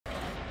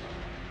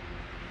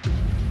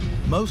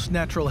Most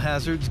natural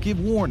hazards give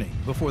warning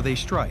before they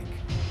strike.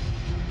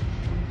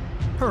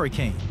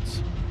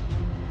 Hurricanes,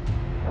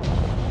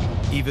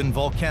 even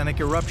volcanic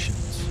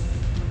eruptions.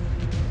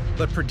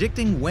 But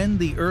predicting when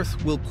the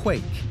Earth will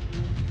quake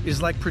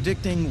is like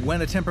predicting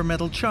when a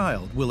temperamental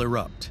child will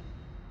erupt.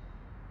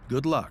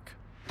 Good luck.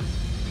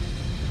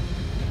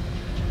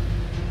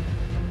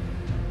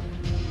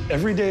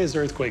 Every day is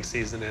earthquake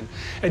season,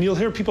 and you'll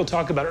hear people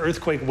talk about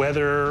earthquake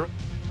weather.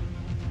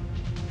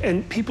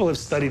 And people have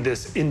studied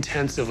this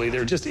intensively.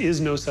 There just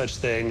is no such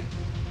thing.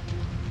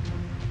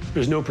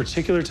 There's no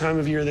particular time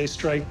of year they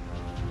strike.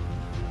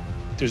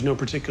 There's no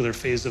particular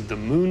phase of the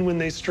moon when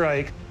they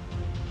strike.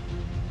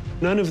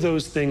 None of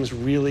those things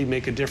really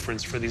make a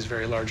difference for these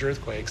very large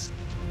earthquakes.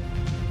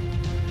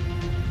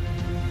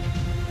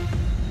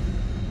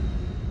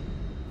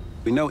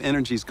 We know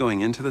energy's going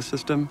into the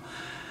system.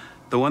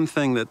 The one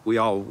thing that we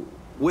all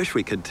wish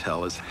we could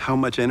tell is how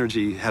much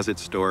energy has it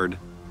stored.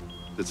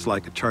 It's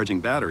like a charging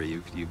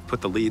battery. You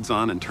put the leads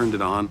on and turned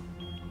it on,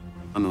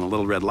 and the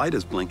little red light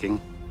is blinking.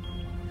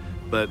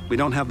 But we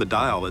don't have the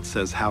dial that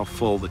says how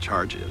full the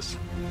charge is.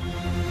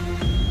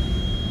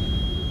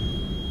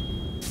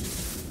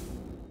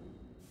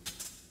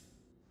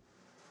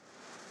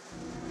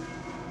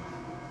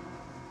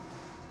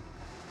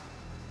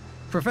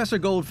 Professor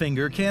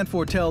Goldfinger can't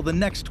foretell the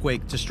next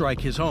quake to strike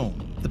his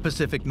home, the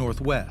Pacific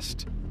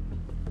Northwest.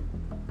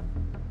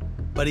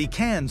 But he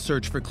can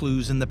search for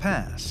clues in the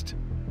past.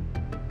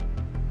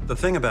 The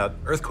thing about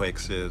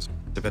earthquakes is,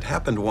 if it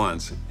happened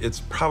once,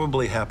 it's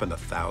probably happened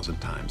 1,000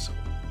 times.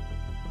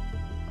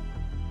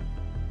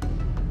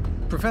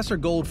 Professor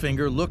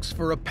Goldfinger looks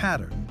for a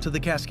pattern to the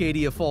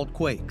Cascadia Fault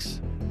quakes,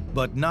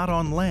 but not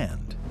on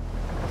land.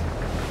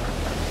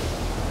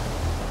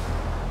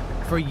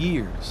 For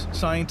years,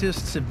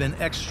 scientists have been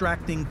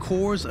extracting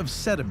cores of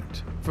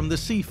sediment from the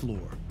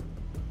seafloor.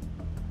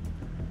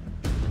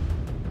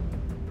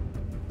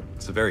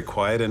 It's a very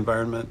quiet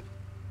environment.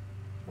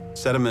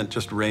 Sediment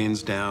just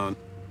rains down.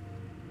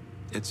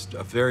 It's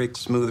a very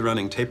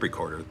smooth-running tape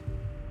recorder.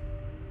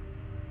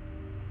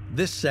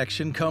 This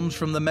section comes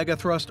from the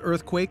megathrust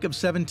earthquake of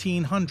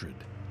 1700.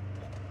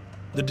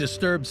 The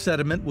disturbed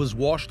sediment was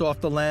washed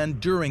off the land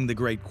during the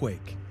Great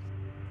Quake.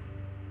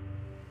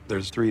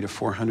 There's 300 to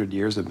 400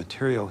 years of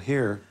material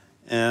here,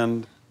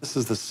 and this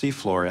is the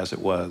seafloor as it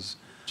was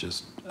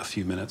just a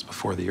few minutes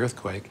before the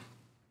earthquake.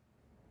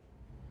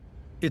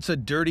 It's a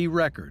dirty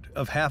record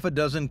of half a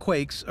dozen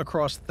quakes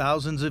across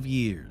thousands of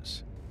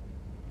years.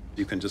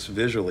 You can just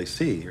visually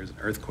see, here's an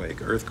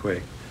earthquake,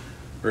 earthquake,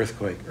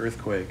 earthquake,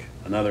 earthquake,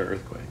 another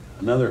earthquake,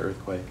 another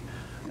earthquake.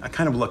 I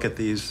kind of look at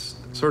these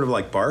sort of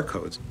like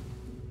barcodes.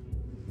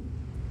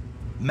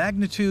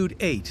 Magnitude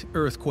 8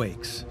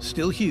 earthquakes,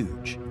 still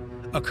huge,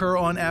 occur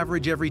on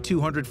average every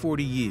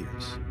 240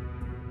 years.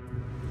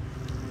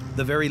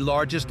 The very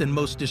largest and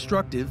most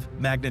destructive,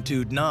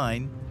 magnitude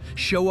 9,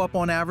 show up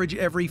on average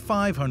every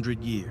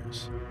 500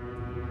 years.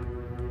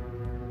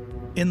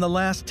 In the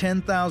last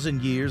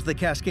 10,000 years, the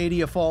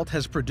Cascadia Fault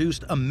has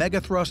produced a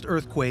megathrust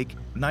earthquake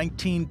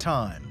 19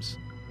 times.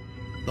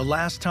 The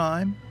last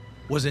time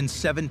was in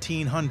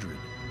 1700,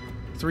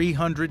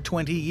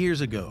 320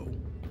 years ago.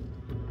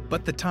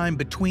 But the time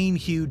between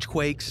huge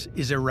quakes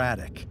is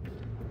erratic,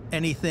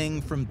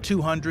 anything from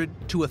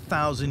 200 to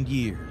 1,000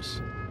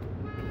 years.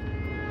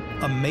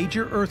 A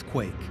major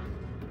earthquake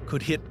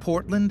could hit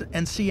Portland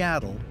and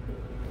Seattle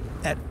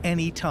at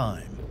any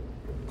time.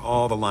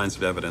 All the lines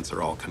of evidence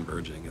are all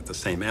converging at the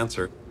same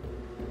answer.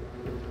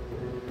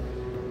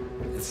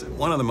 It's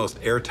one of the most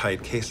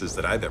airtight cases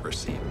that I've ever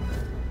seen.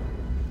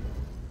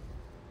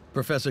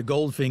 Professor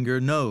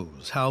Goldfinger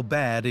knows how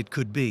bad it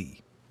could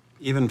be.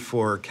 Even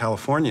for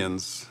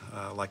Californians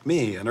like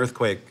me, an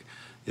earthquake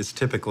is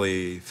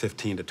typically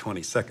 15 to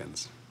 20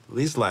 seconds.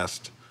 These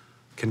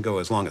can go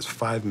as long as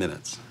 5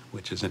 minutes,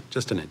 which is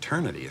just an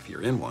eternity if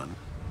you're in one.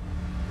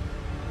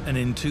 And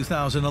in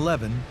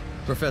 2011,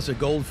 Professor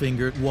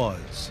Goldfinger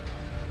was.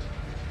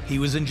 He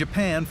was in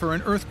Japan for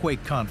an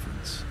earthquake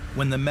conference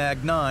when the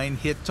Mag 9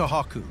 hit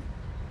Tohoku.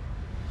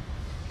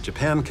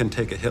 Japan can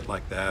take a hit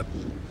like that,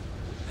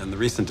 and the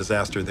recent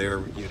disaster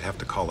there you'd have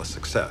to call a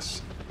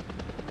success.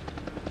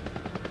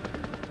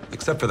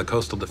 Except for the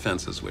coastal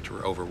defenses, which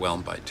were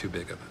overwhelmed by too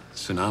big of a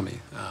tsunami,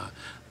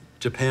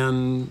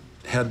 Japan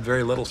had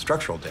very little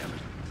structural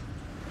damage.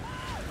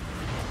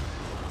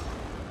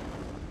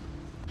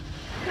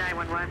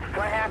 911.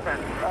 What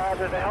happened?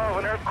 There's a hell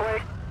of an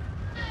earthquake.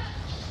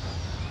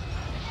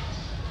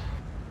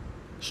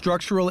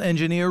 Structural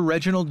engineer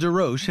Reginald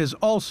DeRoche has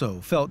also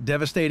felt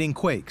devastating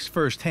quakes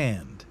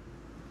firsthand.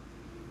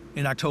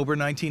 In October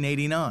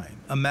 1989,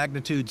 a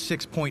magnitude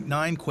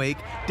 6.9 quake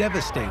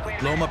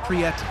devastated Loma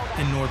Prieta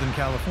in Northern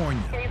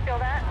California. Can you feel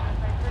that?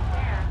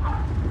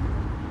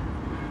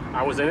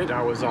 I was in it.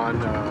 I was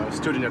a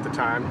student at the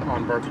time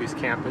on Berkeley's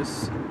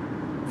campus.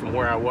 From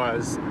where I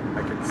was,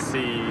 I could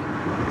see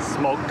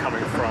smoke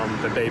coming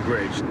from the Bay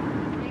Bridge.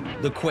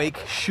 The quake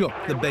shook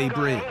the Bay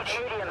Bridge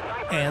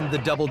and the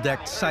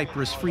double-decked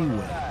Cypress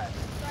Freeway.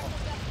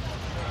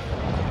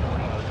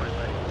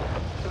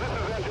 This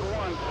is engine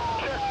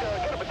 1.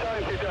 Check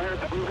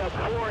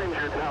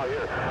injured now,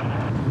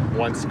 yes.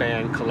 One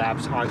span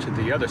collapsed onto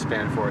the other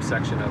span for a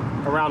section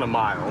of around a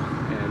mile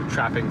and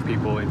trapping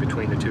people in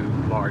between the two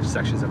large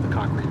sections of the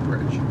concrete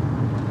bridge,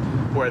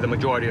 where the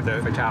majority of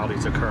the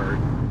fatalities occurred.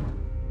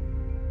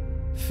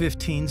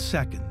 15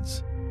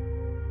 seconds.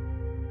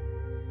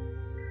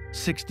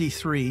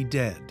 63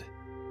 dead.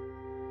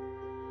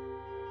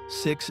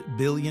 $6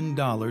 billion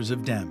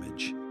of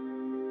damage.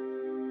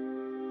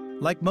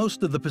 Like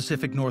most of the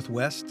Pacific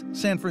Northwest,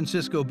 San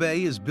Francisco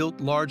Bay is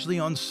built largely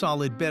on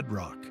solid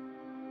bedrock,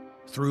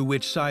 through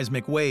which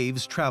seismic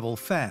waves travel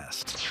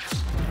fast.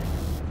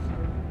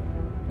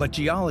 But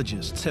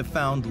geologists have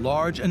found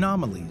large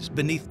anomalies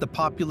beneath the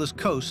populous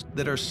coast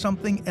that are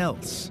something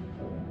else.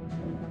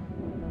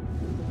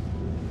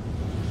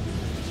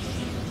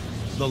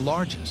 The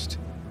largest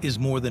is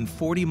more than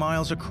 40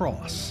 miles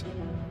across.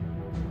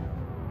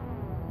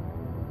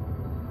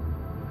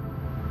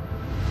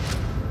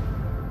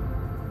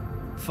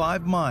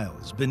 Five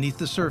miles beneath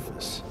the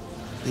surface,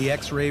 the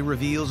X-ray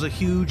reveals a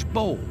huge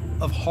bowl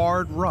of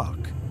hard rock,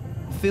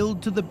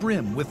 filled to the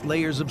brim with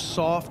layers of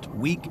soft,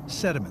 weak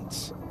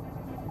sediments.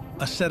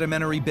 A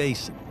sedimentary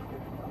basin.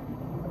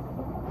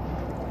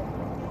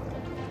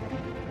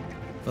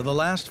 For the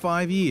last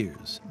 5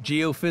 years,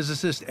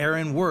 geophysicist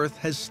Aaron Worth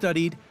has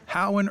studied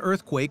how an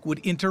earthquake would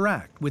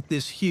interact with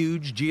this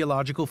huge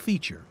geological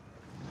feature.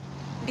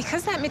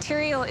 Because that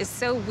material is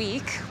so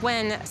weak,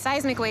 when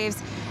seismic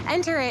waves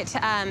enter it,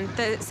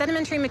 the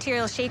sedimentary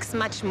material shakes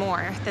much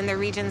more than the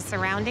regions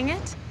surrounding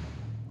it.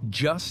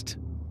 Just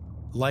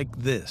like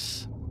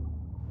this.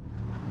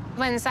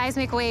 When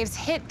seismic waves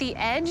hit the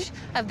edge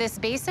of this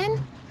basin,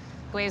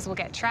 waves will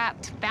get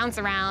trapped, bounce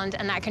around,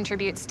 and that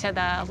contributes to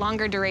the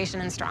longer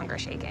duration and stronger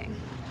shaking.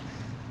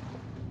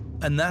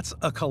 And that's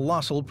a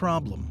colossal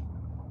problem,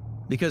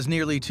 because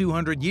nearly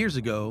 200 years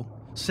ago,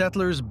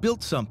 settlers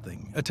built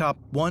something atop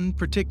one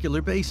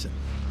particular basin.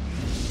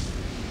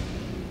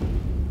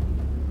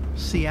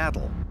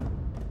 Seattle.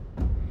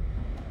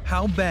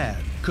 How bad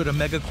could a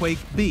megaquake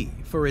be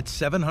for its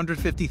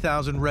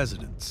 750,000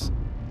 residents?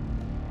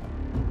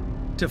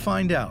 To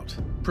find out,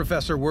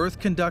 Professor Worth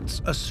conducts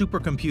a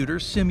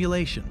supercomputer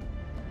simulation.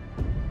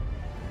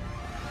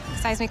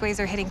 Seismic waves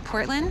are hitting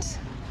Portland,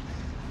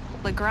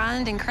 La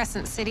Grande, and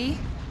Crescent City.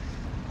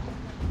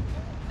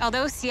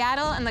 Although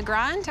Seattle and La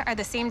Grande are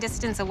the same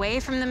distance away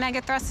from the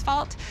megathrust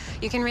fault,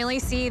 you can really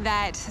see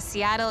that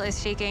Seattle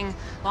is shaking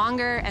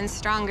longer and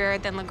stronger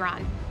than La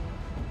Grande.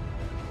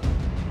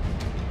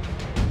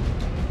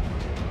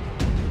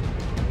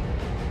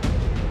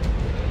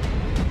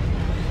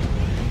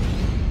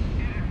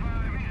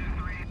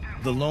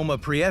 The Loma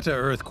Prieta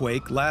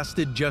earthquake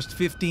lasted just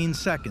 15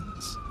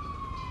 seconds.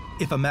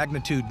 If a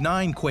magnitude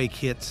 9 quake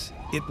hits,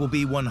 it will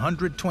be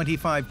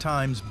 125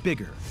 times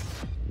bigger.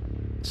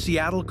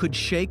 Seattle could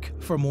shake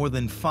for more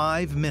than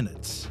 5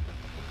 minutes.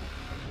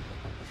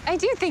 I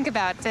do think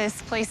about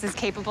this place is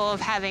capable of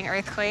having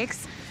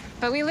earthquakes,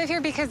 but we live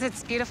here because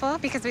it's beautiful,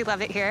 because we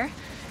love it here.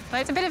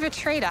 But it's a bit of a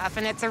trade-off,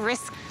 and it's a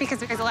risk because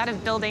there's a lot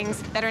of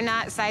buildings that are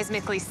not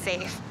seismically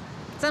safe.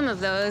 Some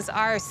of those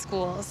are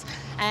schools,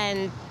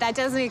 and that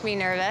does make me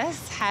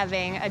nervous,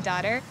 having a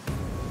daughter.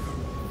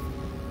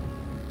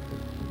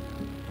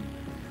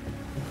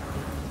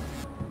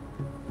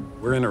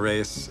 We're in a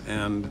race,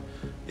 and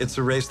it's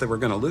a race that we're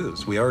going to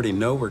lose. We already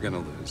know we're going to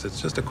lose.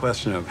 It's just a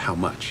question of how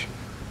much.